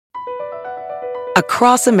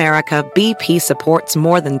Across America, BP supports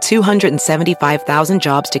more than 275,000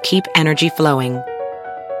 jobs to keep energy flowing.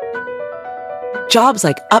 Jobs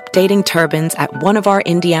like updating turbines at one of our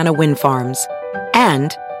Indiana wind farms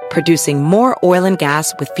and producing more oil and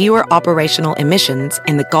gas with fewer operational emissions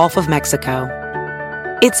in the Gulf of Mexico.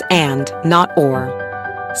 It's and, not or.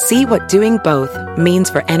 See what doing both means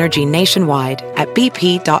for energy nationwide at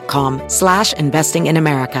bp.com/investing in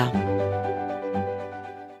America.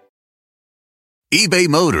 eBay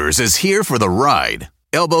Motors is here for the ride.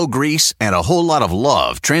 Elbow grease and a whole lot of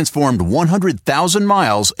love transformed 100,000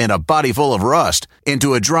 miles and a body full of rust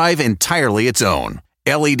into a drive entirely its own.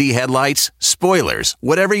 LED headlights, spoilers,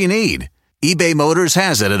 whatever you need. eBay Motors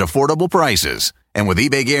has it at affordable prices. And with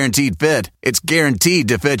eBay Guaranteed Fit, it's guaranteed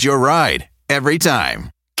to fit your ride every time.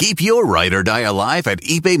 Keep your ride or die alive at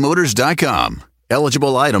ebaymotors.com.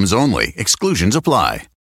 Eligible items only. Exclusions apply.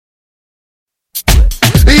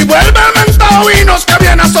 Y vuelve el mentado Vinos que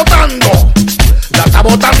viene azotando. La está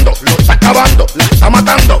botando, lo está acabando, la está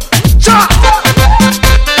matando. ¡Cha!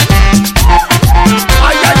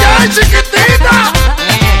 ¡Ay, ay, ay, chiquitita!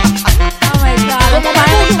 Oh my God,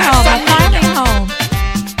 I'm finally home.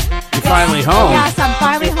 You're finally home? Yes, I'm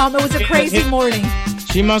finally home. It was a crazy morning.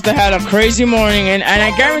 She must have had a crazy morning, and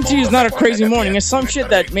I guarantee you it's not a crazy morning. It's some shit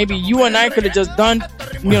that maybe you and I could have just done,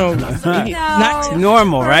 not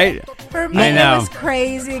normal, right? For me, it was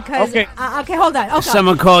crazy because... Okay, hold on. Okay.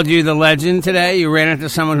 Someone called you the legend today? You ran into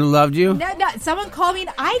someone who loved you? No, someone called me an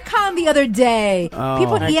icon the other day.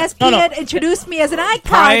 People at ESPN introduced me as an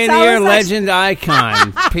icon. Pioneer, legend,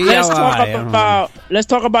 icon. PLI. Let's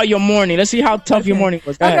talk about your morning. Let's see how tough your morning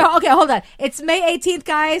was. Okay, hold on. It's May 18th,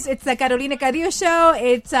 guys. It's the Carolina Cadillo Show.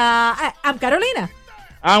 It's I'm Carolina.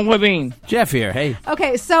 I'm Webin. Jeff here. Hey.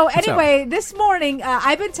 Okay, so anyway, this morning,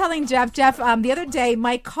 I've been telling Jeff, the other day,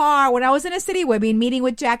 my car, when I was in a city, Webin, meeting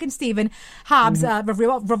with Jack and Steven Hobbs,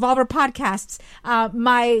 Revolver Podcasts,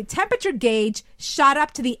 my temperature gauge shot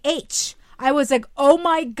up to the H. I was like, oh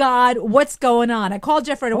my God, what's going on? I called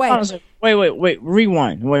Jeff right away. Wait,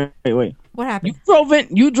 rewind. Wait. What happened?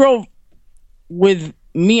 You drove with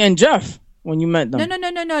me and Jeff when you met them.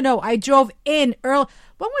 No. I drove in early.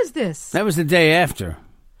 When was this? That was the day after.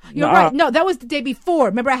 You're right. No, that was the day before.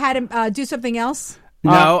 Remember, I had him do something else?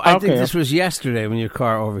 No, I think this was yesterday when your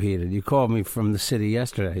car overheated. You called me from the city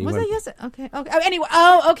yesterday. Was it yesterday? Okay. Anyway,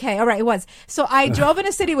 okay. All right, it was. So I drove in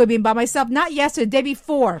a city with him by myself, not yesterday, the day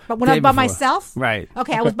before. But when I was by myself? Right.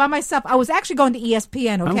 Okay, I was by myself. I was actually going to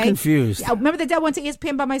ESPN, okay? I'm confused. Remember the day I went to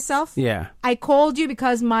ESPN by myself? Yeah. I called you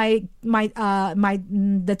because the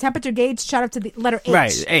temperature gauge shot up to the letter H.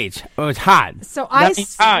 Right, H. Oh, it's hot. So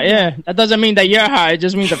yeah. That doesn't mean that you're hot. It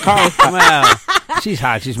just means the car is hot. Well, she's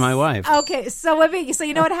hot. She's my wife. Okay, so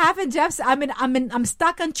you know what happened, Jeff? I'm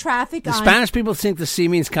stuck on traffic. The Spanish people think the C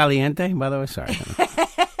means caliente. By the way, sorry.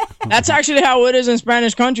 That's actually how it is in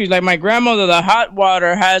Spanish countries. Like my grandmother, the hot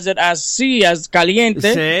water has it as C, as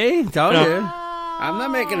caliente. See, told you. I'm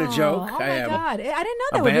not making a joke. Oh my God, I didn't know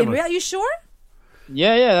that would be real. Are you sure?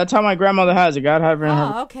 Yeah, that's how my grandmother has it. God have her in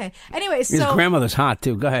her. Oh, okay. Anyway, so... His grandmother's hot,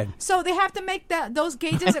 too. Go ahead. So they have to make those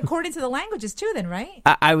gauges according to the languages, too, then, right?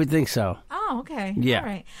 I would think so. Oh, okay. Yeah. All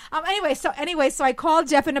right. Anyway, so I called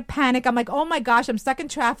Jeff in a panic. I'm like, oh, my gosh, I'm stuck in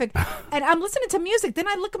traffic. And I'm listening to music. Then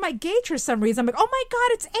I look at my gauge for some reason. I'm like, oh, my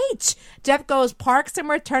God, it's H. Jeff goes, park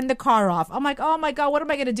somewhere, turn the car off. I'm like, oh, my God, what am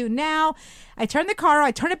I going to do now? I turn the car on.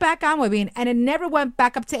 I turn it back on, Webin, and it never went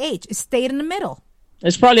back up to H. It stayed in the middle.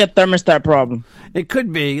 It's probably a thermostat problem. It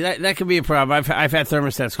could be. That could be a problem. I've had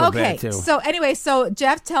thermostats go bad too. So anyway,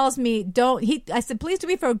 Jeff tells me I said, please do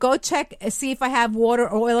me a favor, go check, see if I have water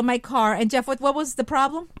or oil in my car. And Jeff, what was the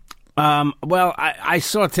problem? Well, I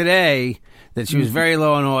saw today that she was very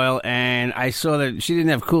low on oil, and I saw that she didn't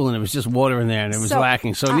have coolant. It was just water in there, and it was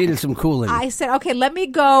lacking. So it needed some coolant. I said, okay, let me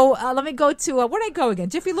go to where'd I go again?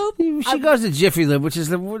 Jiffy Lube. She goes to Jiffy Lube, which is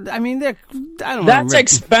That's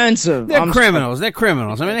expensive. They're criminals. They're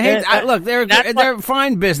criminals. I mean, look, they're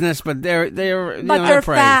fine business, but they're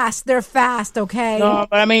fast. They're fast. Okay. No,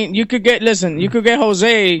 but I mean, you could get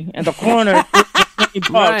Jose in the corner.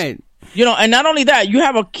 Right. And not only that, you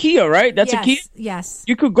have a Kia, right? That's a Kia? Yes.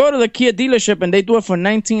 You could go to the Kia dealership and they do it for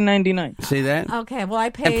 $19.99. See that? Okay, well, I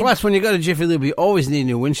paid. And plus, when you go to Jiffy Lube, you always need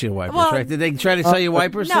new windshield wipers, right? Did they try to sell you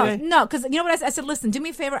wipers today? No, because you know what I said? Listen, do me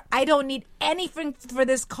a favor. I don't need anything for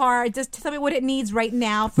this car. Just tell me what it needs right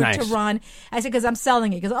now for it to run. I said, because I'm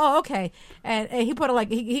selling it. He goes, oh, okay. And he put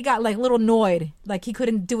it he got a little annoyed. Like he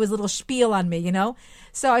couldn't do his little spiel on me,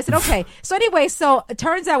 So I said, okay. So anyway, it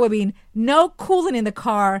turns out, no coolant in the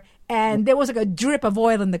car. and there was like a drip of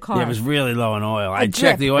oil in the car. Yeah, it was really low in oil. I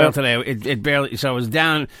checked the oil today. It barely. So it was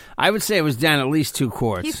down. I would say it was down at least 2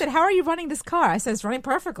 quarts. He said, "How are you running this car?" I said, "It's running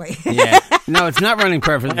perfectly." Yeah. No, it's not running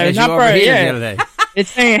perfectly. As you overheated the other day. It's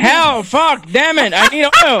saying, hell, fuck, damn it, I need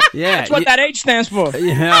oil. Yeah. That's what that H stands for.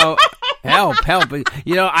 You know, help.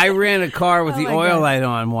 You know, I ran a car with the oil light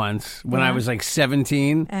on once when I was like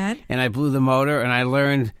 17. And I blew the motor, and I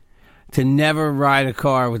learned to never ride a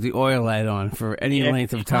car with the oil light on for any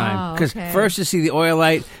length of time. Because first you see the oil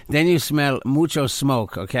light, then you smell mucho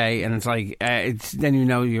smoke, okay? And it's like, then you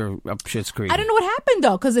know you're up shit's creek. I don't know what happened,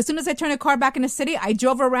 though, because as soon as I turned the car back in the city, I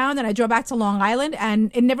drove around and I drove back to Long Island,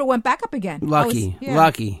 and it never went back up again. Lucky.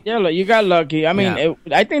 Yeah, look, you got lucky. I mean,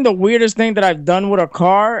 I think the weirdest thing that I've done with a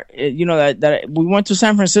car, you know, that we went to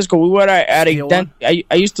San Francisco. We were at a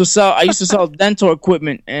I used to sell dental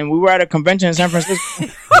equipment, and we were at a convention in San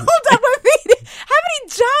Francisco. Hold on, wait. How many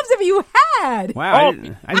jobs have you had? Wow,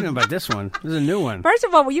 I didn't know about this one. This is a new one. First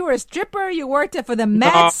of all, you were a stripper. You worked for the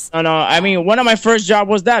Mets. No. I mean, one of my first jobs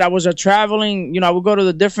was that. I was a traveling, I would go to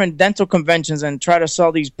the different dental conventions and try to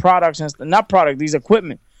sell these products these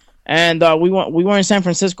equipment. And we were in San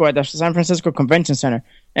Francisco at the San Francisco Convention Center.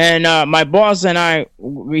 And my boss and I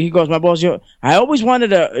always wanted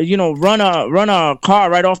to, run a car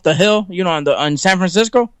right off the hill, on San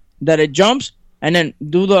Francisco, that it jumps. And then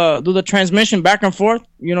do the transmission back and forth,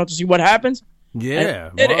 to see what happens. Yeah,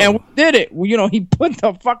 and we did it. He put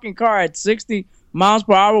the fucking car at 60 miles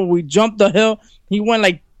per hour. We jumped the hill. He went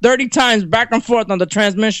like 30 times back and forth on the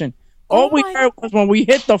transmission. All we heard was when we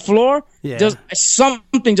hit the floor, just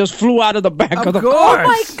something just flew out of the back of the car. Oh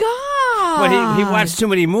my god! Well, he watched too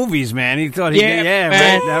many movies, man. He thought man.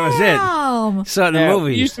 Right, that was it. Saw the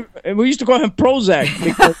movies. We used to call him Prozac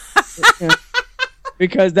because.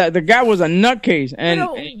 Because the guy was a nutcase, and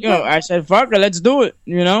I said, "Fuck it, let's do it,"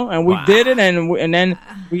 and we did it, and then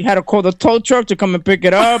we had to call the tow truck to come and pick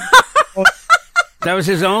it up. That was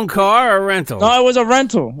his own car or rental? No, it was a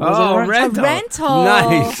rental. A rental.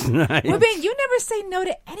 Nice. Well, Ben, you never say no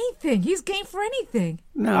to anything. He's game for anything.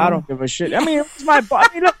 No, I don't give a shit. I mean, it was my.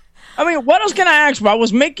 I mean, what else can I ask for? I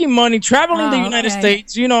was making money, traveling the United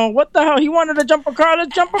States. What the hell? He wanted to jump a car.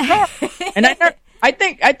 Let's jump a car. And I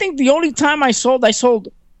think the only time I sold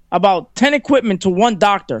about 10 equipment to one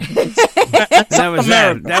doctor. That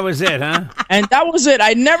was it, huh? And that was it.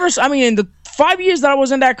 In the 5 years that I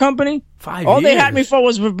was in that company, they had me for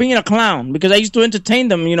was for being a clown, because I used to entertain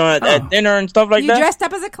them, at dinner and stuff like that. You dressed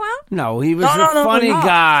up as a clown? No, he was a funny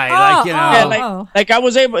guy. Like I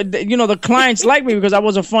was able, the clients liked me because I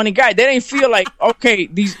was a funny guy. They didn't feel like, okay,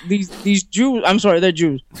 these Jews, I'm sorry, they're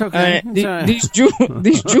Jews. It's okay. These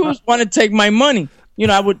Jews want to take my money.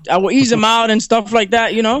 I would ease them out and stuff like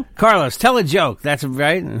that. Carlos, tell a joke. That's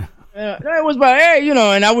right. It was about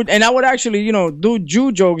and I would actually do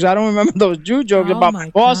Jew jokes. I don't remember those Jew jokes about my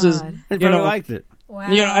bosses. I liked it. Wow.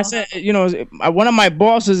 I said one of my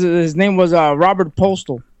bosses, his name was Robert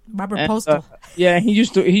Postal. Postal. He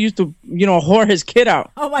used to whore his kid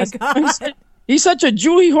out. Oh my god. He's such a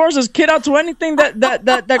Jew. He whores his kid out to anything that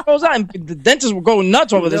goes out. And the dentist would go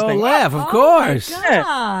nuts over this thing. They'll laugh, of course. My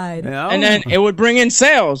God. Yeah. And then it would bring in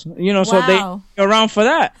sales, so they go around for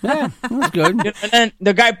that. Yeah, that's good. And then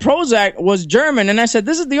the guy Prozac was German, and I said,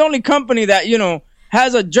 this is the only company that,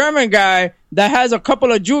 has a German guy that has a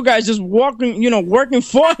couple of Jew guys just working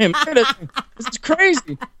for him. It's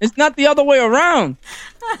crazy. It's not the other way around.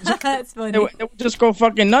 That's funny. They would just go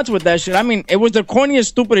fucking nuts with that shit. I mean, it was the corniest,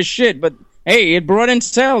 stupidest shit, but hey, it brought in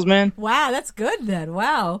sales, man. Wow, that's good then.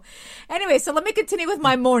 Wow. Anyway, so let me continue with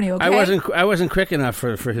my morning, okay? I wasn't quick enough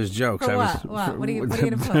for his jokes. For what? What are you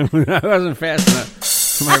going to put? I wasn't fast enough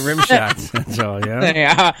for my rim shots. That's all, Hey,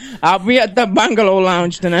 I'll be at the Bungalow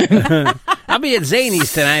Lounge tonight. I'll be at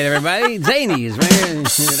Zany's tonight, everybody. Zany's, man.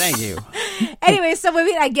 Thank you. Anyway, so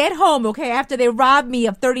I get home, okay, after they robbed me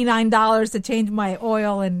of $39 to change my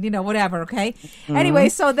oil and, whatever, okay? Mm-hmm. Anyway,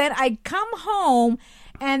 so then I come home.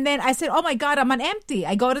 And then I said, oh, my God, I'm on empty.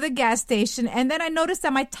 I go to the gas station, and then I noticed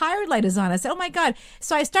that my tire light is on. I said, oh, my God.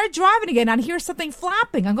 So I start driving again, and I hear something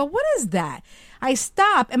flapping. I go, what is that? I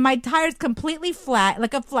stop, and my tire's completely flat,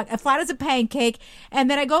 like flat as a pancake. And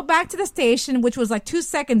then I go back to the station, which was like 2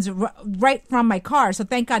 seconds right from my car. So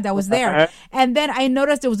thank God that was there. And then I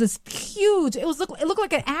noticed there was this huge, it looked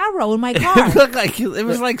like an arrow in my car. It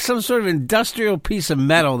was like some sort of industrial piece of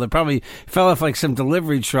metal that probably fell off like some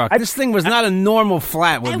delivery truck. This thing was not a normal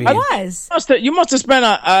flat. It was. You must have spent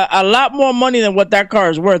a lot more money than what that car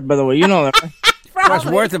is worth, by the way. You know that. Car's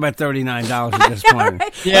worth about $39 at this point.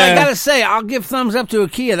 Right? Yeah. But I gotta say, I'll give thumbs up to a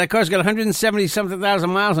Kia. That car's got 170-something thousand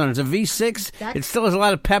miles on it. It's a V6. It still has a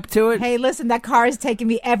lot of pep to it. Hey, listen, that car is taking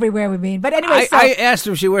me everywhere with me. But anyway, I asked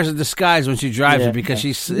her if she wears a disguise when she drives it because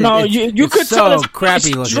she's you could so tell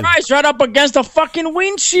crappy looking. She drives right up against the fucking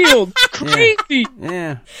windshield. Crazy.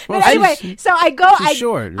 Yeah. Well, but anyway, so I go.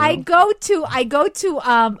 Short, I go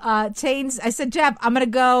to change. I said, Jeff, I'm gonna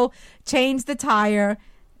go change the tire.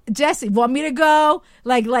 Jesse, want me to go?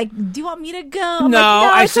 Like, do you want me to go? I'm no,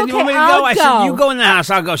 like, I said, okay, you want me to I'll go? I said, you go in the house,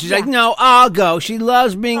 I'll go. She's like, no, I'll go. She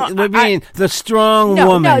loves being the strong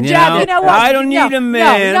woman. No, Jeff, you know what? I don't need a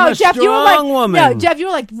man. I'm a Jeff, strong you were like, woman. No, Jeff, you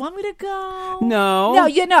were like, want me to go? No. No,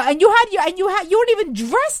 and you weren't even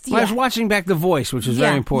dressed yet. I was watching back The Voice, which is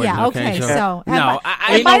very important. Yeah, okay. So no,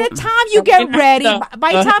 by the time you get ready,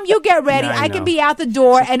 I can be out the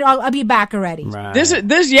door and I'll be back already. Right.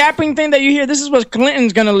 This yapping thing that you hear, this is what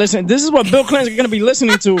Clinton's gonna listen. This is what Bill Clinton's gonna be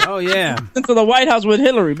listening to. Oh yeah, into the White House with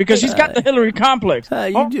Hillary because she's got the Hillary complex.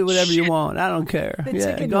 You do whatever you want. I don't care.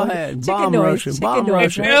 Go ahead. Bomb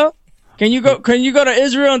Russia. Can you go to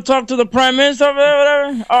Israel and talk to the prime minister or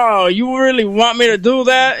whatever? Oh, you really want me to do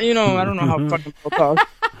that? You know, I don't know how fucking people talk.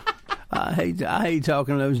 I hate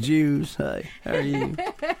talking to those Jews. Hey, how are you?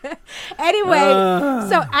 Anyway,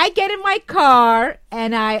 so I get in my car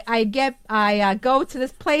and I go to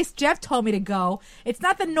this place Jeff told me to go. It's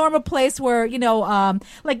not the normal place where when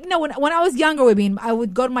I was younger, I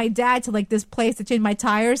would go to my dad to like this place to change my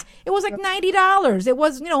tires. It was like $90. It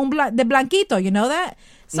was the Blanquito. You know that.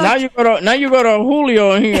 So now you go to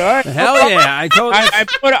Julio here. Right? Hell yeah!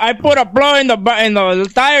 I put a blow in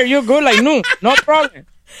the tire. You're good, like no problem.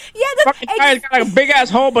 Yeah, fucking tire's got like a big ass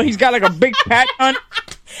hole, but he's got like a big patch on.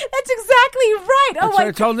 That's exactly right. That's where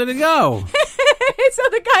I told her to go. So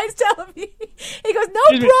the guy's telling me, he goes, "No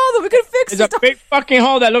problem, we can fix it." It's a big fucking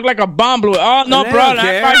hole that looked like a bomb blew. Oh, no problem.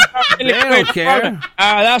 They don't care.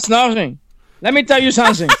 That's nothing. Let me tell you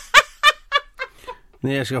something.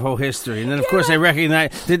 They ask her whole history, and then of course they recognize.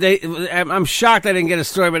 I'm shocked I didn't get a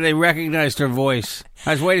story, but they recognized her voice.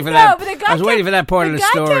 I was waiting for that. I was waiting for that part of the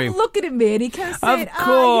story. The guy kept looking at me, and he kept saying, "Of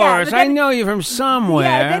course, I know you from somewhere."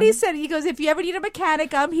 Yeah, and then he said, "He goes, if you ever need a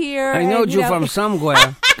mechanic, I'm here." I know you from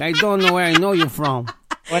somewhere. I don't know where I know you from.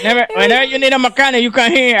 Whenever you need a mechanic, you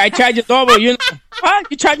come here. I charge you double. What?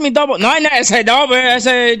 You charge me double? No, I said double. I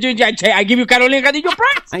said I give you Carolina Cadillo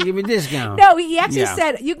price. I give you discount. No, he actually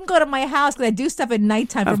said you can go to my house because I do stuff at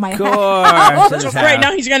nighttime for my house. So right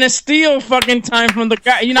now he's gonna steal fucking time from the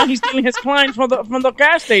guy. He's stealing his clients from the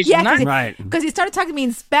gas station. Yeah, right. Because he started talking to me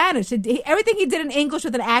in Spanish. Everything he did in English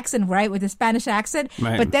with an accent, right, with a Spanish accent.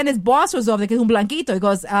 Right. But then his boss was over there, que es un blanquito. He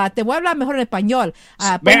goes, "Te voy a hablar mejor en español."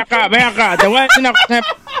 Ven acá. Te voy a decir una cosa.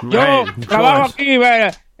 Yo trabajo aquí,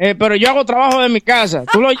 pero yo hago trabajo de mi casa.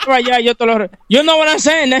 Tú lo llevas allá, yo te lo... You know what I'm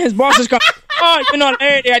saying? Then his boss is coming,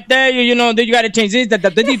 lady, I tell you, you got to change this.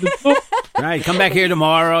 Right, come back here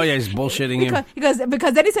tomorrow. Yeah, he's bullshitting you.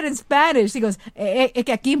 Because then he said in Spanish, he goes, es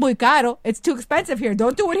que aquí muy caro. It's too expensive here.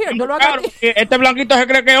 Don't do it here. No lo hagas aquí. Este blanquito se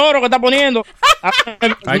cree que es oro que está poniendo.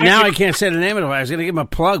 Right, now I can't say the name of it. I was going to give him a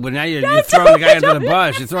plug, but now you're throwing the guy under the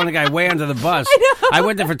bus. You're throwing the guy way under the bus. I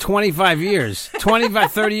went there for 25 years.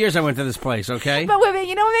 30 years I went to this place, okay? But wait,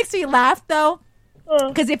 you know what makes me laugh, though?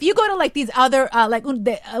 Because if you go to like these other, like un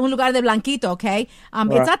lugar de blanquito, okay,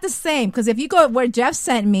 it's not the same. Because if you go where Jeff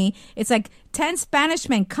sent me, it's like 10 Spanish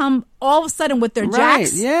men come all of a sudden with their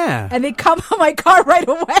jacks. Yeah. And they come on my car right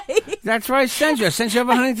away. That's where I sent you. I sent you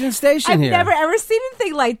over Huntington Station here. I've never ever seen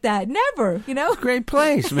anything like that. Never, Great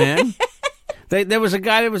place, man. There was a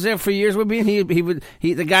guy that was there for years with me, and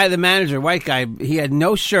the guy, the manager, white guy, he had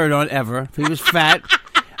no shirt on ever. He was fat.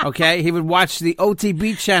 Okay, he would watch the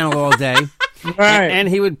OTB channel all day. Right. And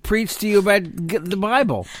he would preach to you about the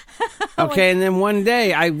Bible. Okay, and then one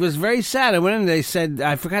day I was very sad. I went in, they said,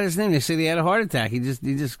 I forgot his name. They said he had a heart attack. He just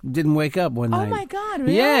didn't wake up one night. Oh my God,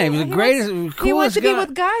 really? Yeah, he was the greatest, coolest guy. He wants to be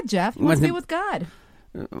with God, Jeff. He wants to be with God.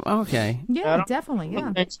 Okay. Yeah, definitely,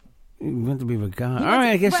 yeah. He went to be with God. All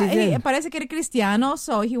right, I guess he did. Parece que era cristiano,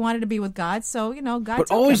 so he wanted to be with God. So, God.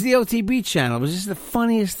 But always the OTB channel. It was just the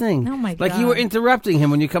funniest thing. Oh, my God. Like you were interrupting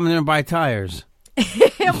him when you come in there and buy tires.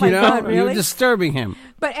 Oh my God, really? You were disturbing him.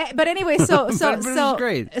 But anyway, so it was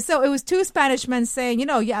great. So it was two Spanish men saying,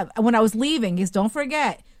 when I was leaving, he goes, don't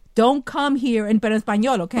forget, don't come here in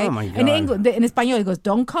español, okay? Oh my God. In English, in español, he goes,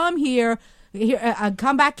 don't come here.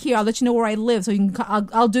 Come back here. I'll let you know where I live, so you can.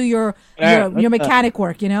 I'll do your mechanic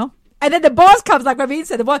work, And then the boss comes, like Rabin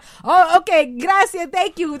said. The boss, okay, gracias,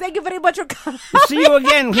 thank you very much for coming. See you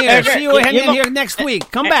again here. See you again here next week.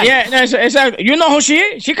 Come back. Yeah, exactly. You know who she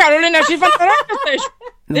is? She Carolina. She's from the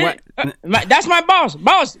station. That's my boss.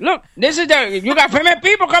 Boss, look, this is you got famous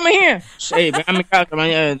people coming here. Hey, but the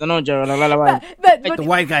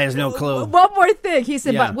white guy has no clue. One more thing, he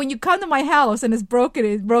said, but when you come to my house and it's broken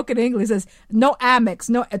English, he says, no Amex,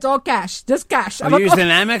 no, it's all cash, just cash. You used an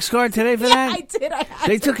Amex card today for that? I did.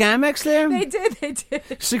 They took Amex there? They did.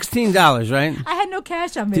 $16, right? I had no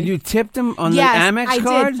cash on me. Did you tip them on the Amex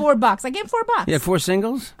card? I did. $4. I gave $4. You had 4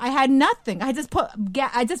 singles? I had nothing. I just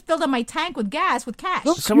filled up my tank with gas with cash.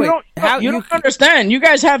 Look, so you don't understand. You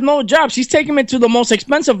guys have no job. She's taking me to the most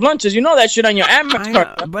expensive lunches. You know that shit on your Amex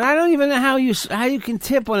card. But I don't even know how you can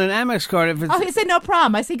tip on an Amex card if it's. Oh, he said no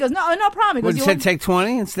problem. He goes, no problem. He goes, he said take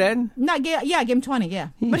 20 instead? No, I gave him 20. Yeah,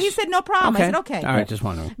 but he said no problem. Okay. I said okay. All right, just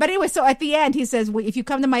wondering. But anyway, so at the end he says, well, if you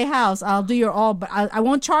come to my house, I'll do your all, but I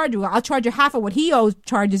won't charge you. I'll charge you half of what he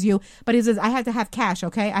charges you. But he says I have to have cash.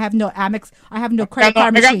 Okay, I have no Amex. I have no credit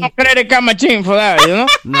card machine. I got no credit card machine for that. You know,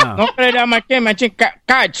 no credit card machine.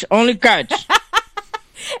 Cash, only cash.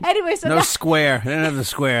 Anyway, so no Square. They don't have the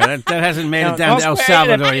Square. That hasn't made it down to El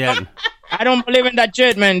Salvador yet. I don't believe in that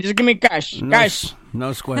shit, man. Just give me cash. Cash.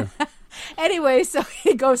 No Square. Anyway, so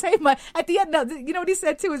he goes, hey, at the end, you know what he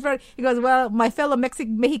said too? He goes, well, my fellow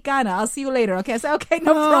Mexicana, I'll see you later. Okay, I said, okay,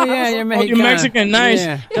 no problem. Yeah, you're Mexicana. You're Mexican, nice.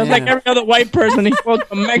 Yeah. Just like every other white person, he called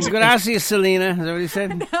them Mexican. Gracias, Selena. Is that what he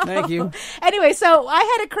said? No. Thank you. Anyway, so I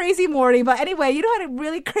had a crazy morning, but anyway, you know, had a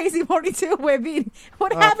really crazy morning too, Webby.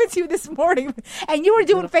 What happened to you this morning? And you were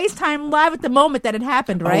doing FaceTime live at the moment that it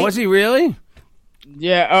happened, right? Oh, was he really?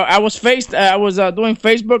 Yeah, I was doing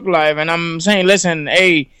Facebook Live, and I'm saying, listen,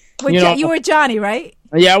 hey. You were Johnny, right?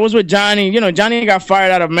 Yeah, I was with Johnny. You know, Johnny got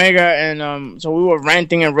fired out of Mega, and so we were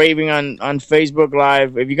ranting and raving on Facebook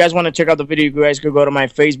Live. If you guys want to check out the video, you guys could go to my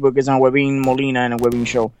Facebook. It's on Webin Molina and a Webin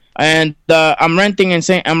Show. And I'm ranting and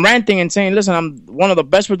saying, listen, I'm one of the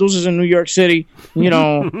best producers in New York City. You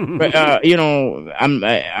know,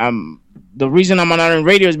 I'm the reason I'm not on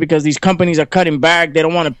radio is because these companies are cutting back. They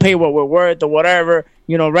don't want to pay what we're worth or whatever.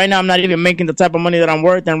 You know, right now I'm not even making the type of money that I'm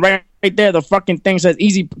worth. And right there, the fucking thing says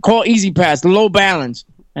call Easy Pass, low balance.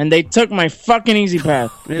 And they took my fucking Easy Pass.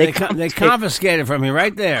 They confiscated from me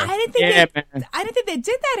right there. I didn't think they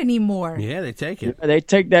did that anymore. Yeah, they take it. Yeah, they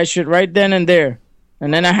take that shit right then and there.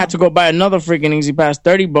 And then I had to go buy another freaking Easy Pass,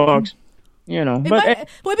 $30. You know, you know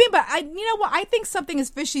what? I think something is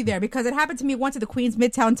fishy there because it happened to me once at the Queens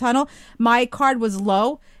Midtown Tunnel. My card was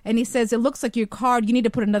low, and he says, it looks like your card, you need to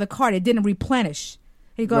put another card. It didn't replenish.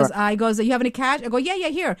 He goes, you have any cash? I go, yeah,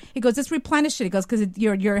 here. He goes, just replenish it. He goes, because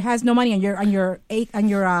your has no money on your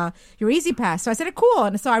Easy Pass. So I said, cool.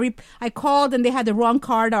 And so I called, and they had the wrong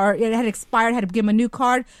card, or it had expired. I had to give them a new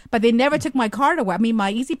card, but they never took my card away. I mean,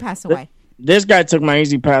 my Easy Pass away. This guy took my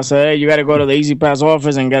Easy Pass. Hey, you got to go to the Easy Pass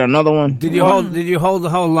office and get another one. Did you hold the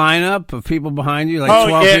whole lineup of people behind you, like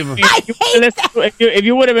 12 people? If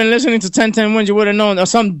you would have been listening to 1010 Wins, you would have known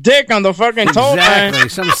some dick on the fucking toll line. Exactly.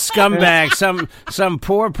 Some scumbag, some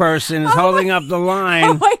poor person is holding up the line.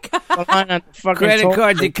 Oh my God! Credit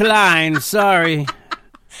card declined. Sorry.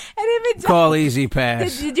 Call Easy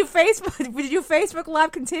Pass. Did you Facebook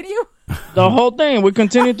Live continue? The whole thing. We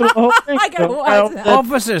continued through the whole thing. I gotta watch that.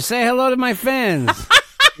 Officer, say hello to my fans.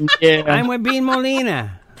 Yeah. I'm Webin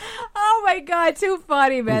Molina. Oh my God, too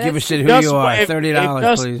funny, man. Give a shit who you are.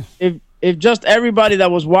 $30, please. If just everybody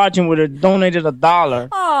that was watching would have donated $1.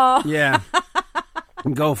 Oh. Yeah.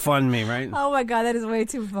 Go fund me, right? Oh my God, that is way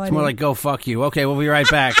too funny. It's more like go fuck you. Okay, we'll be right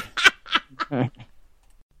back.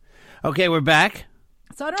 Okay, we're back.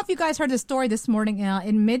 So I don't know if you guys heard the story this morning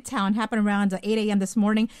in Midtown. Happened around 8 a.m. this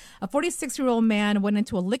morning. A 46-year-old man went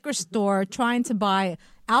into a liquor store trying to buy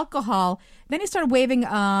alcohol. Then he started waving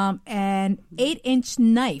an 8-inch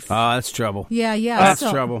knife. Oh, that's trouble. Yeah. That's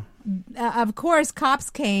trouble. Of course,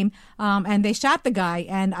 cops came and they shot the guy.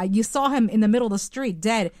 And you saw him in the middle of the street,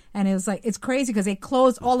 dead. And it was like, it's crazy because they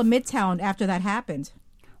closed all of Midtown after that happened.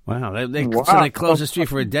 Wow. So they closed the street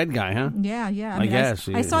for a dead guy, huh? Yeah. I guess.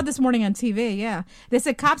 I saw it this morning on TV, yeah. They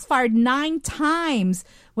said cops fired 9 times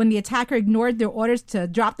when the attacker ignored their orders to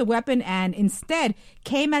drop the weapon and instead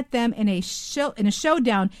came at them in a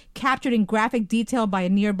showdown captured in graphic detail by a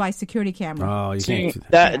nearby security camera. Oh, you can't.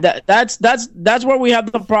 That's where we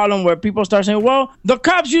have the problem where people start saying, well, the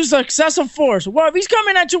cops use excessive force. Well, if he's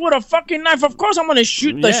coming at you with a fucking knife, of course I'm going to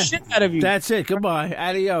shoot the shit out of you. That's it. Goodbye.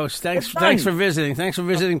 Adios. Thanks for visiting. Thanks for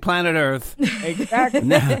visiting planet Earth. Exactly.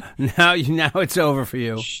 now it's over for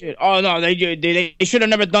you. Shit. Oh, no, they should have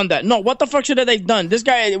never done that. No, what the fuck should have they done? This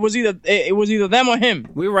guy it was either them or him.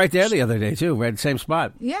 We were right there the other day too. We're at the same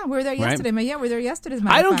spot. Yeah, we were there yesterday. Yeah, we were there yesterday. As a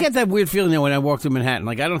matter I of don't fact. get that weird feeling though when I walk through Manhattan.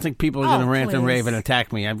 Like I don't think people are going to rant and please. rave and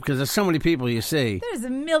attack me because there's so many people you see. There's a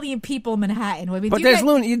million people in Manhattan. I mean, But there's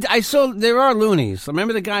loonies. There are loonies.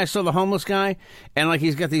 Remember the guy I saw, the homeless guy, and like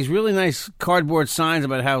he's got these really nice cardboard signs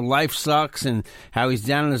about how life sucks and how he's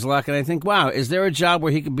down on his luck. And I think, wow, is there a job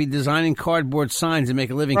where he could be designing cardboard signs and make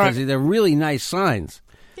a living because they're really nice signs?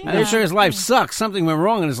 And I'm sure his life sucks. Something went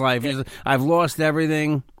wrong in his life. I've lost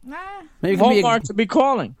everything. Maybe Walmart to be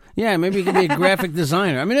calling. Yeah, maybe he could be a graphic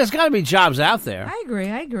designer. I mean, there's got to be jobs out there. I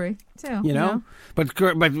agree too. You know? But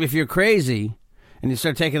if you're crazy and you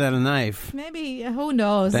start taking out a knife, maybe who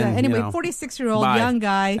knows? Then, Anyway, 46-year-old young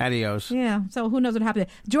guy. Adios. Yeah. So who knows what happened?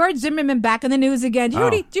 George Zimmerman back in the news again. Did you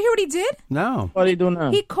hear what he did? No. What are you doing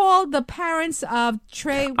now? He called the parents of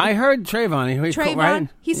Trayvon. I heard Trayvon. Right?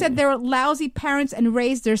 He said they were lousy parents and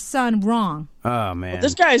raised their son wrong. Oh man,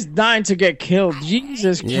 this guy's dying to get killed.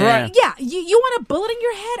 Jesus Christ! Yeah, you want a bullet in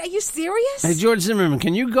your head? Are you serious? Hey, George Zimmerman,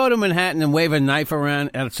 can you go to Manhattan and wave a knife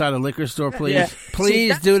around outside a liquor store, please? Yeah.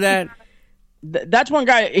 Please do that. That's one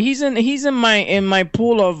guy. He's in my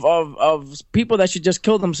pool of people that should just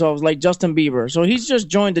kill themselves, like Justin Bieber. So he's just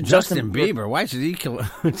joined the Justin Bieber. Why should he kill?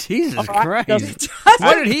 Jesus Christ!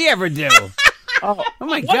 What did he ever do? Oh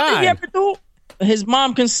my God! What did he ever do? His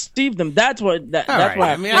mom conceived him. That's what. That's right.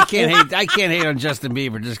 why. I mean, I can't hate on Justin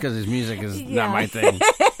Bieber just because his music is not my thing.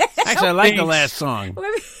 Actually, I like the last song.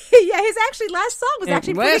 Yeah, his last song was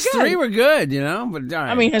actually pretty last good. three were good, you know. But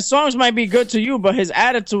I mean, his songs might be good to you, but his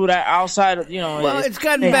attitude outside of well, it's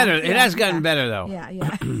gotten better. It has gotten better though.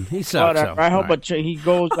 Yeah. He sucks. I hope he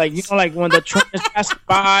goes like like when the train is passing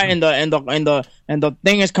by and the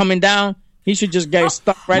thing is coming down. He should just get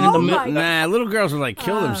stuck right in the middle. Nah, little girls would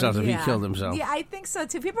kill themselves if he killed himself. Yeah, I think so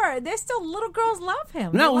too. There's still little girls love him.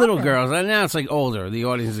 Not little girls. Now it's like older. The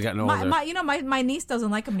audience has gotten older. My niece doesn't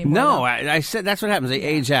like him anymore. No, I said that's what happens. They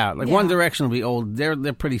age out. Like One Direction will be old. They're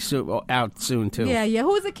pretty out soon too. Yeah.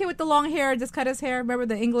 Who was the kid with the long hair? Just cut his hair. Remember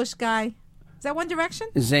the English guy? Is that One Direction?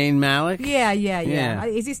 Zayn Malik? Yeah.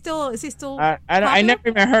 Is he still? I never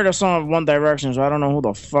even heard a song of One Direction, so I don't know who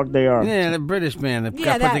the fuck they are. Yeah, the British band that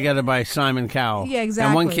got put together by Simon Cowell. Yeah, exactly.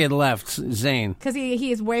 And one kid left, Zayn. Because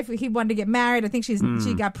his wife, he wanted to get married. I think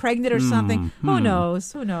she got pregnant or something. Who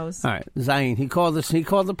knows? All right, Zayn. He called the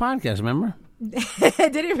podcast. Remember?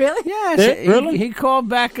 Did he really? Yes. Really? He called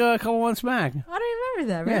back a couple months back. I don't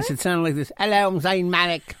remember that. Really? Yes, it sounded like this. Hello, I'm Zayn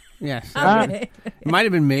Malik. Yes. Okay. It might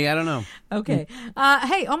have been me. I don't know. Okay.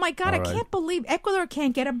 Hey, oh my God, I can't believe Ecuador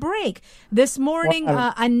can't get a break. This morning,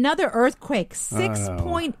 another earthquake,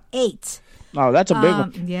 6.8. Oh, that's a big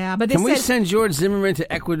one. Yeah, but Can we send George Zimmerman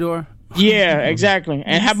to Ecuador? Yeah, exactly.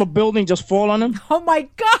 And have a building just fall on him? Oh, my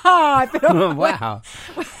God. Wow.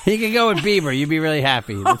 He could go with Bieber. You'd be really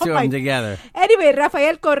happy. The two of them together. Anyway,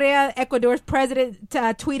 Rafael Correa, Ecuador's president,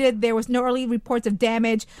 tweeted there was no early reports of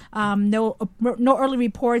damage, no early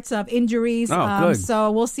reports of injuries. Oh, good.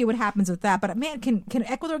 So we'll see what happens with that. But, man, can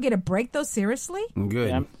Ecuador get a break, though? Seriously?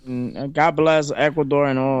 Good. Yeah, God bless Ecuador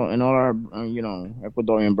and all our,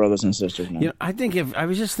 Ecuadorian brothers and sisters. Man. I think I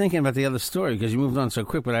was just thinking about the other story because you moved on so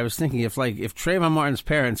quick, but I was thinking if Trayvon Martin's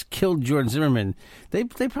parents killed George Zimmerman, they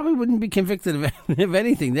probably wouldn't be convicted of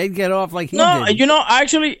anything. They'd get off like he did.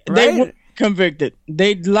 Actually, they would convicted.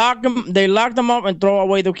 They lock them up and throw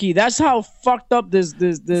away the key. That's how fucked up this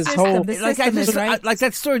whole like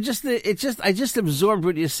that story. I just absorbed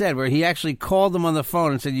what you said, where he actually called them on the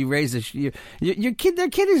phone and said, "You raised your kid. Their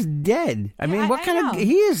kid is dead. I mean, what kind of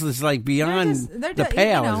he is this like beyond the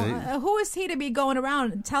pale? Who is he to be going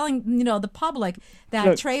around telling the public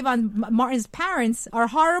that Trayvon Martin's parents are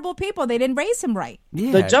horrible people? They didn't raise him right.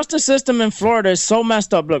 Yeah. The justice system in Florida is so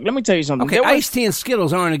messed up. Look, let me tell you something. Okay, iced tea and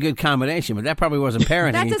Skittles aren't a good combination, but that probably wasn't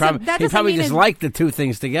parenting. He probably just liked the two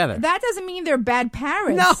things together. That doesn't mean they're bad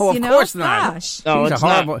parents. No, of course not. Gosh. No,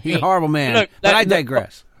 he's a horrible man. Look, but I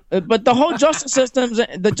digress. But the whole justice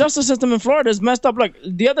system in Florida is messed up. Look,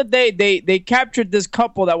 the other day they captured this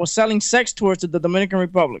couple that was selling sex tours to the Dominican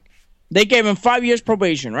Republic. They gave him 5 years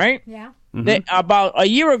probation, right? Yeah. Mm-hmm. About a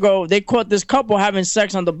year ago, they caught this couple having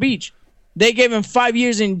sex on the beach. They gave him 5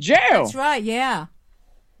 years in jail. That's right. Yeah.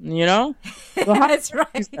 You know. That's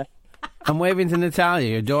right. I'm waving to Natalia,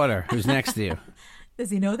 your daughter, who's next to you. Does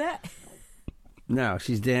he know that? No,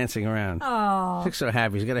 she's dancing around. Oh. She looks so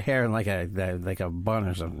happy. She's got her hair in like a bun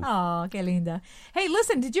or something. Oh, que linda. Hey,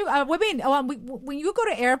 listen, did you, when you go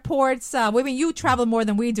to airports, you travel more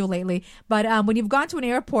than we do lately, but when you've gone to an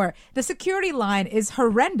airport, the security line is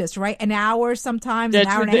horrendous, right? An hour sometimes, an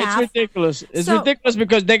hour and a half. It's ridiculous. It's ridiculous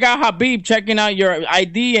because they got Habib checking out your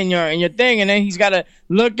ID and your thing, and then he's got to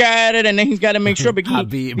look at it, and then he's got to make sure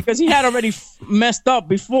because he had already messed up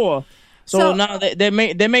before. So now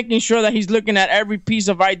they're making sure that he's looking at every piece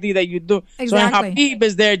of ID that you do. Exactly. So Habib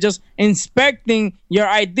is there just inspecting your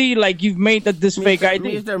ID like you've made this fake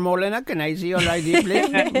ID. Mr. Molina, can I see your ID, please?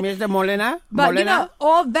 Mr. Molina? But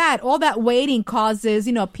all that waiting causes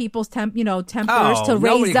people's tempers to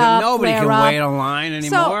raise up. Nobody can up. wait online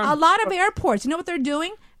anymore. So a lot of airports, you know what they're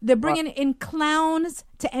doing? They're bringing in clowns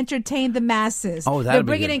to entertain the masses. Oh, they're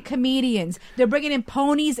bringing in comedians. They're bringing in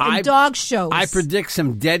ponies and dog shows. I predict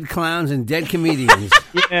some dead clowns and dead comedians.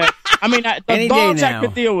 Yeah, I mean the dogs I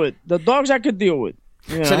could deal with. The dogs I could deal with.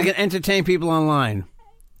 So they can entertain people online.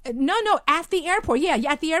 No, at the airport. Yeah,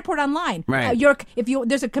 at the airport online. Right.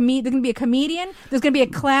 There's going to be a comedian. There's going to be a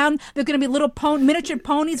clown. There's going to be little miniature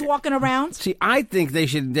ponies walking around. See, I think they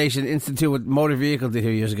should institute what motor vehicle did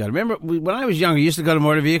here years ago. Remember when I was younger, you used to go to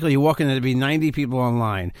motor vehicle. You walk in, there'd be 90 people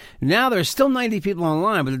online. Now there's still 90 people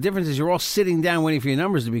online, but the difference is you're all sitting down waiting for your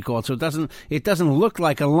numbers to be called. So it doesn't look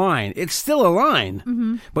like a line. It's still a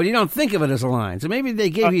line, but you don't think of it as a line. So maybe they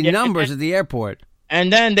gave you numbers at the airport. And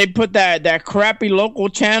then they put that crappy local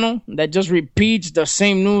channel that just repeats the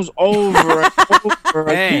same news over and over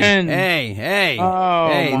again. Hey,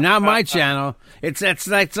 not my channel. That's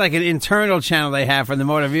like an internal channel they have from the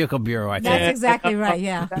Motor Vehicle Bureau, I think. That's exactly right,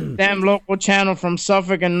 yeah. That damn local channel from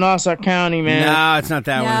Suffolk and Nassau County, man. No, it's not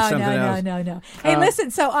that one. It's something else. No. Hey, listen,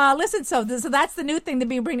 so that's the new thing to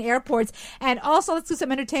be bringing to airports. And also, let's do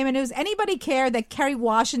some entertainment news. Anybody care that Kerry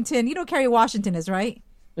Washington, you know who Kerry Washington is, right?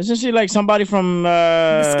 Isn't she like somebody from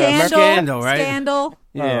Scandal, right? Scandal.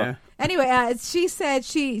 Yeah. Anyway, she said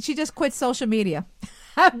she just quit social media.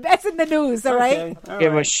 That's in the news, all right? Okay.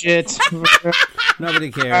 Give a shit.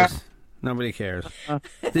 Nobody cares. Nobody cares.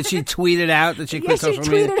 Did she tweet it out that she quit social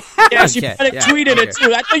media? Yeah, she tweeted it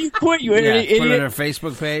too. I thought you quit, you idiot. Put it on her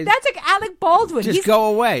Facebook page. That's like Alec Baldwin. Just go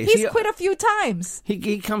away. He's quit a few times.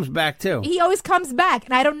 He comes back too. He always comes back,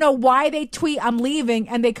 and I don't know why they tweet I'm leaving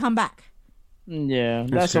and they come back. Yeah,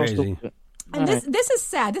 that's so stupid. And this is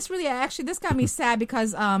sad. This got me sad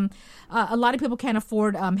because a lot of people can't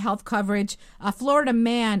afford health coverage. A Florida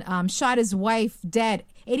man shot his wife dead,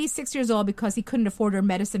 86 years old, because he couldn't afford her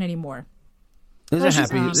medicine anymore. This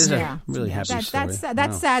is a really happy story.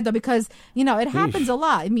 That's sad, though, because, it happens a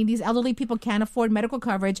lot. I mean, these elderly people can't afford medical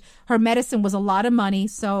coverage. Her medicine was a lot of money.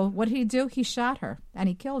 So what did he do? He shot her, and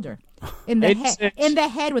he killed her in the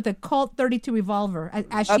head with a Colt 32 revolver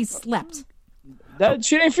as she slept.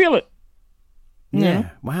 She didn't feel it. Yeah.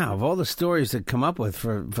 Wow. Of all the stories to come up with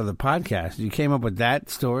for the podcast, you came up with that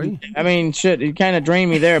story? I mean, shit, you kind of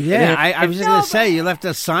drained me there. Yeah, I was just going to say, you left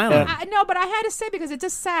us silent. No, but I had to say because it's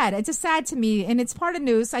just sad. It's just sad to me, and it's part of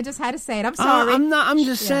news. I just had to say it. I'm sorry. I'm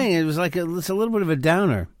just saying, it was like it's a little bit of a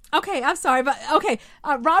downer. Okay, I'm sorry, but okay.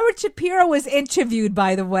 Robert Shapiro was interviewed,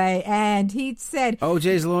 by the way, and he said,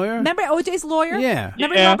 OJ's lawyer? Remember OJ's lawyer? Yeah.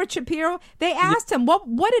 Remember Robert Shapiro? They asked him, what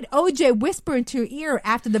did OJ whisper into your ear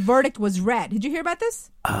after the verdict was read? Did you hear about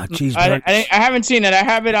this? Cheeseburger. I haven't seen it. I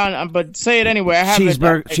have it on, but say it anyway. I have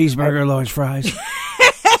cheeseburger, large fries.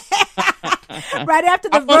 Right after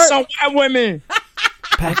the verdict. Some white women.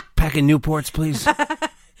 Packing Newports, please.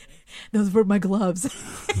 Those were my gloves.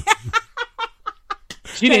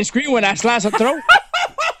 She didn't scream when I sliced her throat.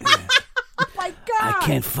 Oh my God. I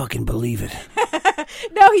can't fucking believe it.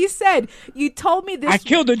 No, he said, you told me this. I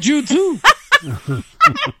killed a Jew too. Oh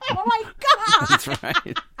my God. That's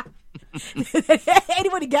right.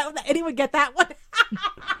 Anyone get that one?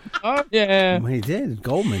 Oh, yeah. Well, he did.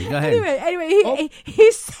 Goldman. Go ahead. Anyway,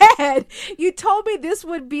 he said, you told me this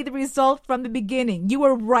would be the result from the beginning. You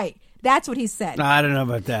were right. That's what he said. I don't know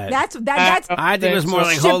about that. That's. I think it was more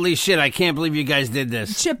like, holy shit, I can't believe you guys did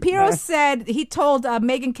this. Shapiro said, he told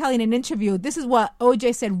Megyn Kelly in an interview, this is what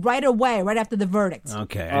OJ said right away, right after the verdict.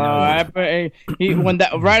 Okay, I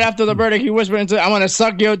know. Right after the verdict, he whispered into, I want to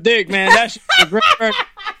suck your dick, man. That's a great verdict.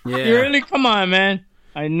 Yeah. You really, come on, man.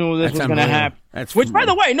 I knew this was going to happen. Which, by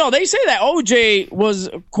the way, no, they say that OJ was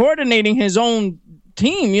coordinating his own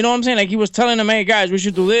team. You know what I'm saying? Like, he was telling them, hey, guys, we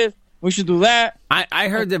should do this. We should do that. I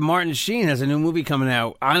heard that Martin Sheen has a new movie coming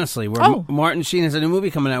out, honestly, where Martin Sheen has a new movie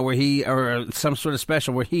coming out where or some sort of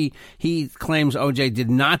special where he claims OJ did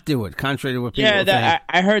not do it, contrary to what people think.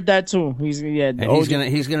 I heard that too. He's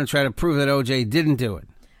gonna try to prove that OJ didn't do it.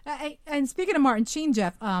 And speaking of Martin Sheen,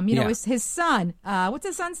 Jeff, his son, what's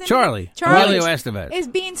his son's name? Charlie Emilio Estevez is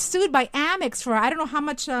being sued by Amex for I don't know how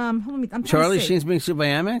much. I'm Charlie Sheen's being sued by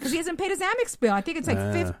Amex because he hasn't paid his Amex bill. I think it's like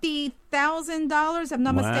 $50,000. If I'm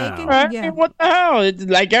not mistaken. Right? Yeah. What the hell? It's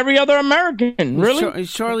like every other American. Really?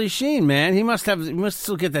 It's Charlie Sheen, man. He must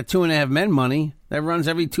still get that 2.5 Men money that runs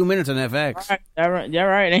every 2 minutes on FX. Right. Yeah,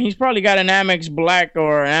 right. And he's probably got an Amex Black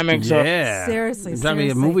or Amex. Yeah, seriously. It's probably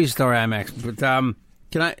a movie star Amex. But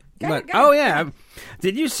can I? Go ahead. Yeah.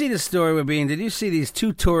 Did you see the story did you see these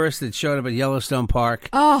two tourists that showed up at Yellowstone Park?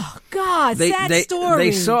 Oh, God, sad story.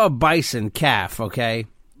 They saw a bison calf, okay?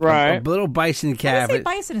 Right. A little bison calf. How do you say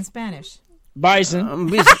bison in Spanish? Bison.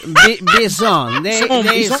 Bison. They saw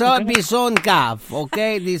okay. bison calf,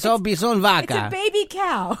 okay? They saw bison vaca. It's a baby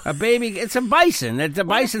cow. A baby. It's a bison. A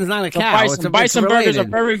bison's not a cow. Bison burgers are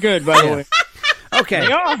very good, by the way. Okay.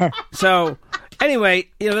 They are. So... Anyway,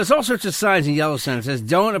 there's all sorts of signs in Yellowstone. It says,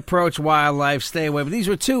 don't approach wildlife, stay away. But these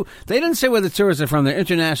were two. They didn't say where the tourists are from. They're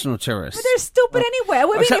international tourists. But they're stupid anyway.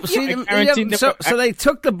 So they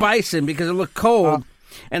took the bison because it looked cold,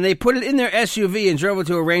 and they put it in their SUV and drove it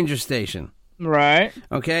to a ranger station. Right.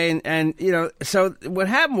 Okay, and so what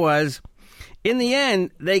happened was, in the end,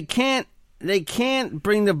 they can't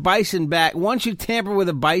bring the bison back. Once you tamper with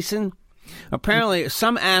a bison... Apparently,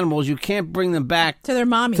 some animals you can't bring them back to their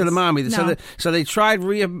mommy. No. So they tried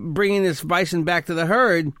bringing this bison back to the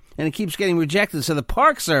herd, and it keeps getting rejected. So the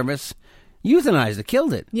Park Service euthanized it,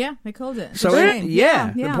 killed it. Yeah, they killed it. So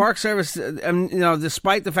the Park Service,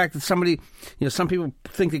 despite the fact that some people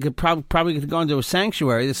think they could probably could go into a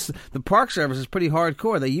sanctuary. The Park Service is pretty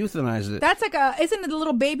hardcore. They euthanized it. That's like isn't it the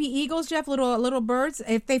little baby eagles, Jeff? Little birds.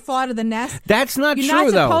 If they fall out of the nest, that's not you're true. You're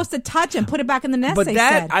not though. supposed to touch and put it back in the nest. But they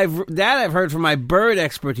that said. I've heard from my bird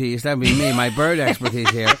expertise. That'd be me, my bird expertise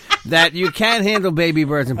here. That you can't handle baby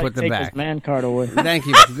birds and put them back. Take his man card away. Thank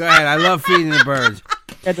you. Go ahead. I love feeding the birds.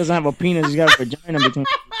 That doesn't have a penis. He's got a vagina between.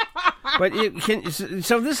 But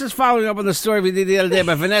so this is following up on the story we did the other day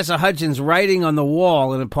about Vanessa Hudgens writing on the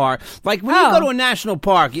wall in a park. Like when you go to a national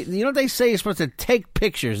park, you know what they say you're supposed to take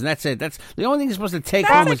pictures, and that's it. That's the only thing you're supposed to take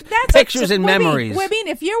home is pictures and memories. I mean,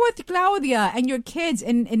 if you're with Claudia and your kids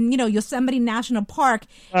in Yosemite National Park,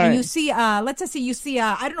 and you see, let's just say you see,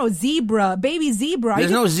 I don't know, baby zebra.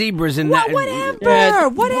 There's no zebras in that. Whatever.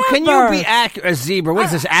 Can you be a zebra? What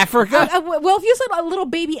is this, Africa? Well, if you see a little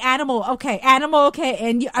baby animal,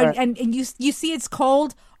 and you see it's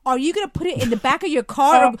cold, are you going to put it in the back of your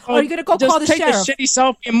car, or are you going to go call the sheriff? Just take a shitty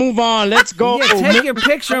selfie and move on. Let's go. Yeah, take your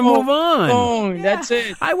picture and move on. That's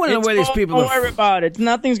it. I want to know where these people are. Don't worry about it.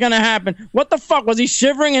 Nothing's going to happen. What the fuck? Was he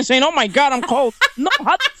shivering and saying, oh my God, I'm cold? No,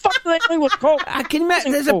 how the fuck do they know he was cold? I can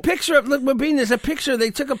imagine. There's a picture of, look, Mabine, there's a picture. They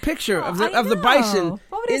took a picture of the bison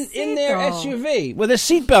in their SUV with a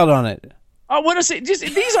seatbelt on it. I want to say, these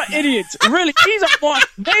are idiots. Really, these are one.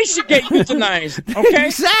 They should get euthanized. Okay,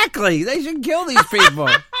 exactly. They should kill these people.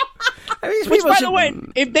 Which, by the way,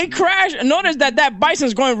 if they crash, notice that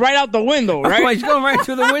bison's going right out the window, right? Oh, he's going right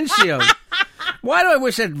through the windshield. Why do I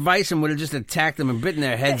wish that bison would have just attacked them and bitten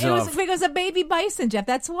their heads off? It was because a baby bison, Jeff.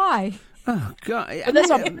 That's why. Oh God! How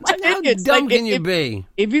dumb can you be?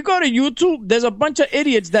 If you go to YouTube, there's a bunch of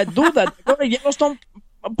idiots that do that. They go to Yellowstone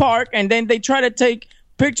Park and then they try to take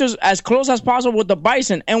pictures as close as possible with the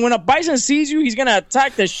bison, and when a bison sees you, he's gonna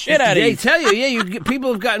attack the shit out of you. They tell you,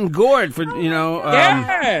 people have gotten gored for,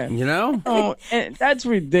 Oh, and that's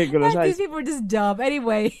ridiculous. These people are just dumb.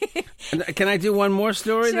 Anyway, can I do one more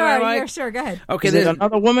story sure, that I like? Yeah, sure, go ahead. Okay, there's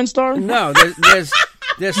another woman story. No, there's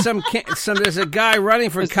there's a guy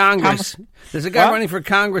running for Congress. There's a guy running for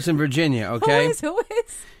Congress in Virginia. Okay, who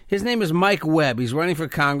is? His name is Mike Webb. He's running for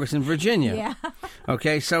Congress in Virginia. Yeah.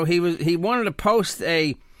 Okay, so he wanted to post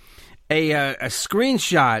a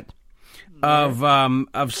screenshot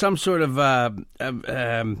of some sort of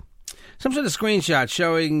screenshot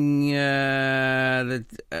showing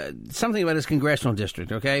something about his congressional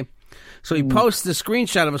district. Okay, so he posts the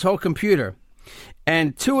screenshot of his whole computer.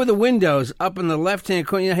 And two of the windows up in the left-hand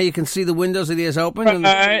corner, you know how you can see the windows that he has open?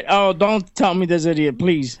 Oh, don't tell me this idiot,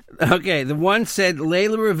 please. Okay, the one said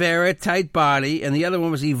Layla Rivera, tight body, and the other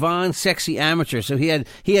one was Yvonne, sexy amateur. So he had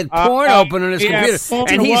porn open on his computer,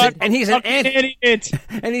 and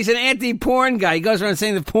he's an anti-porn guy. He goes around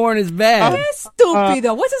saying the porn is bad.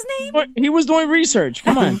 Stupido. What's his name? He was doing research.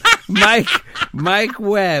 Come on, Mike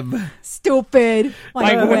Webb. Stupid.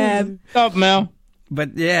 Mike Webb. What's up, Mel?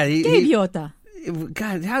 But yeah, idiota.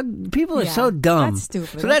 God, how people are so dumb. That's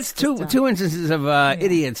stupid. So that's two instances of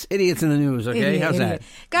idiots in the news. Okay, how's that,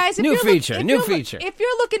 guys? New feature. If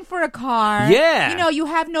you're looking for a car, you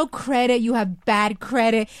have no credit, you have bad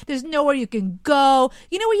credit. There's nowhere you can go.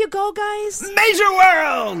 You know where you go, guys? Major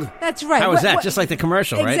World. That's right. How was that? Just like the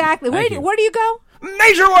commercial, right? Exactly. Where do you go?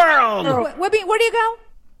 Major World. Where do you go?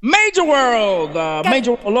 Major World,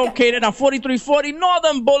 Major World located on 4340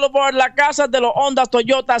 Northern Boulevard, la casa de los Honda,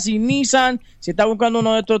 Toyotas y Nissan. Si está buscando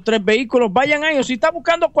uno de estos 3 vehículos, vayan a ellos. Si está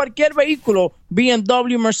buscando cualquier vehículo,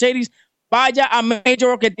 BMW, Mercedes, vaya a Major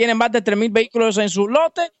World, que tiene más de 3,000 vehículos en su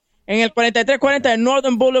lote, en el 4340 de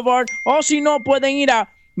Northern Boulevard. O si no, pueden ir a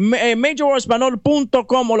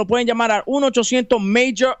MajorWorldSpanol.com o lo pueden llamar al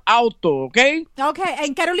 1-800-MAJOR-AUTO, ¿ok? Okay,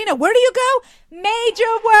 and Carolina, where do you go?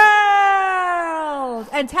 Major World!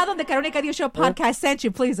 And tell them the Carolina Cadillo Show podcast sent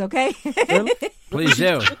you, please, okay? Really? Please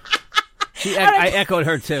do. I echoed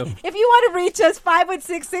her, too. If you want to reach us,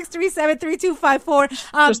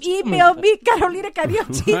 516-637-3254. Email me,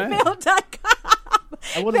 CarolinaCadillo@gmail.com.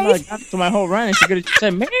 I would have not gotten to my whole run and she could have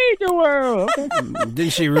said Major World. Okay.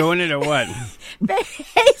 Didn't she ruin it or what?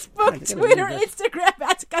 Facebook, Twitter, Instagram,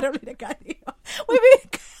 at Carolina Cadillo. Go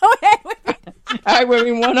ahead. At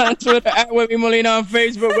Webin1 on Twitter, at Webin Molina on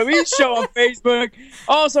Facebook, Webin Show on Facebook.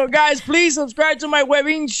 Also, guys, please subscribe to my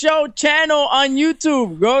Webin Show channel on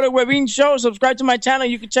YouTube. Go to Webin Show, subscribe to my channel.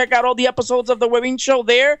 You can check out all the episodes of the Webin Show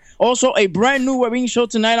there. Also, a brand new Webin Show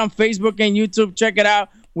tonight on Facebook and YouTube. Check it out.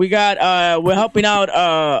 We got, we're helping out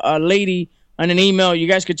a lady on an email. You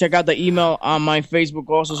guys could check out the email on my Facebook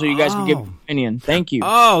also, so you guys can give an opinion. Thank you.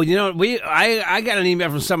 Oh, you know, I got an email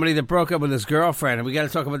from somebody that broke up with his girlfriend, and we got to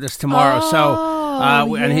talk about this tomorrow.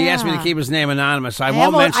 And he asked me to keep his name anonymous, so I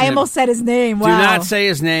won't mention it. I almost said his name. Wow. Do not say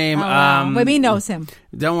his name. But he knows him.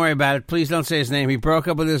 Don't worry about it. Please don't say his name. He broke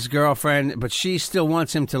up with his girlfriend, but she still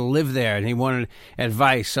wants him to live there, and he wanted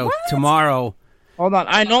advice. So tomorrow. Hold on.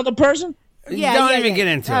 I know the person? Don't even get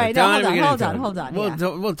into it. Right, hold on.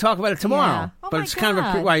 We'll talk about it tomorrow. Yeah. Oh, but it's kind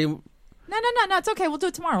of a... Why you... No, it's okay. We'll do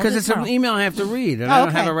it tomorrow. Because it's an email I have to read, and I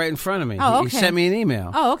don't have it right in front of me. Oh, okay. He sent me an email.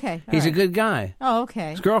 Oh, okay. He's a good guy. Oh, okay.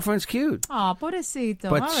 His girlfriend's cute. Oh, pobrecito.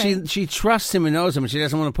 But she trusts him and knows him, and she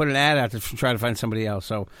doesn't want to put an ad out to try to find somebody else.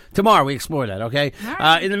 So tomorrow we explore that, okay?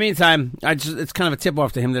 Right. In the meantime, it's kind of a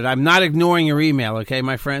tip-off to him that I'm not ignoring your email, okay,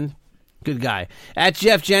 my friend? Good guy. At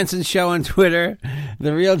Jeff Jensen Show on Twitter.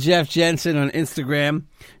 The Real Jeff Jensen on Instagram.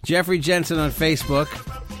 Jeffrey Jensen on Facebook.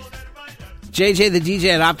 JJ the DJ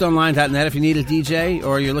at optonline.net. If you need a DJ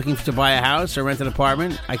or you're looking to buy a house or rent an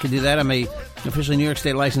apartment, I can do that. I'm a officially New York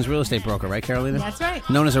State licensed real estate broker, right, Carolina? That's right.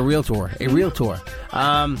 Known as a realtor.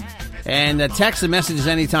 And text and messages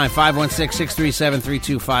anytime.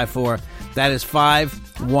 516-637-3254. That is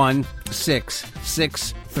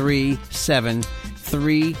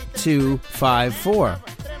 516-637-3254.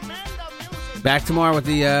 Back tomorrow with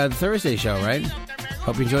the Thursday show, right?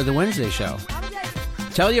 Hope you enjoyed the Wednesday show.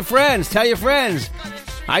 Tell your friends.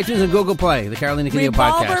 iTunes and Google Play, the Carolina Cadillo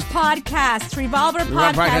Podcast.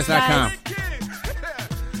 RevolverPodcast.com.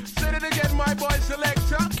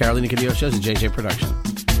 Carolina Cadillo Show is a JJ production.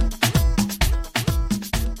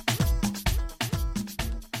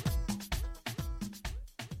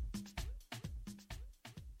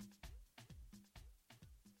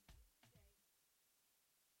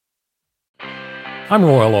 I'm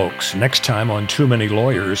Royal Oakes. Next time on Too Many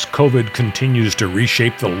Lawyers, COVID continues to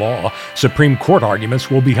reshape the law. Supreme Court arguments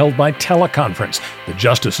will be held by teleconference. The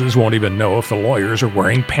justices won't even know if the lawyers are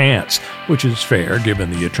wearing pants, which is fair given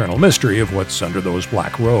the eternal mystery of what's under those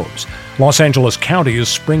black robes. Los Angeles County is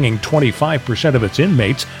springing 25% of its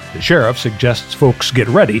inmates. The sheriff suggests folks get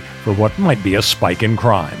ready for what might be a spike in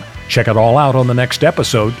crime. Check it all out on the next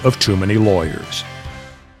episode of Too Many Lawyers.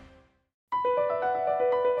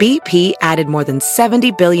 BP added more than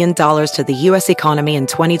 $70 billion to the U.S. economy in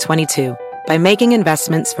 2022 by making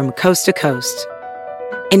investments from coast to coast.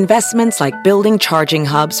 Investments like building charging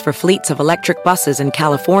hubs for fleets of electric buses in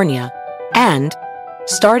California and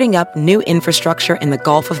starting up new infrastructure in the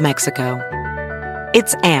Gulf of Mexico.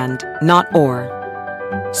 It's and, not or.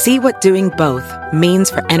 See what doing both means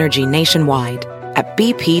for energy nationwide at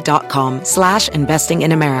bp.com/investing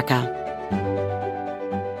in America.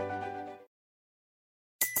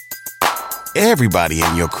 Everybody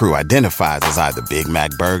in your crew identifies as either Big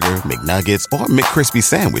Mac Burger, McNuggets, or McCrispy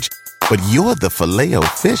Sandwich. But you're the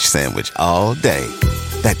Filet-O-Fish Sandwich all day.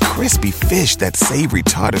 That crispy fish, that savory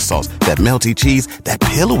tartar sauce, that melty cheese, that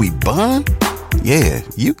pillowy bun. Yeah,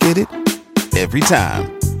 you get it. Every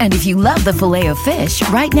time. And if you love the Filet-O-Fish,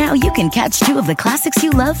 right now you can catch 2 of the classics you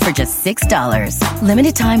love for just $6.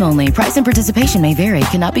 Limited time only. Price and participation may vary.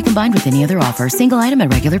 Cannot be combined with any other offer. Single item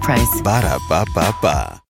at regular price.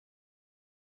 Ba-da-ba-ba-ba.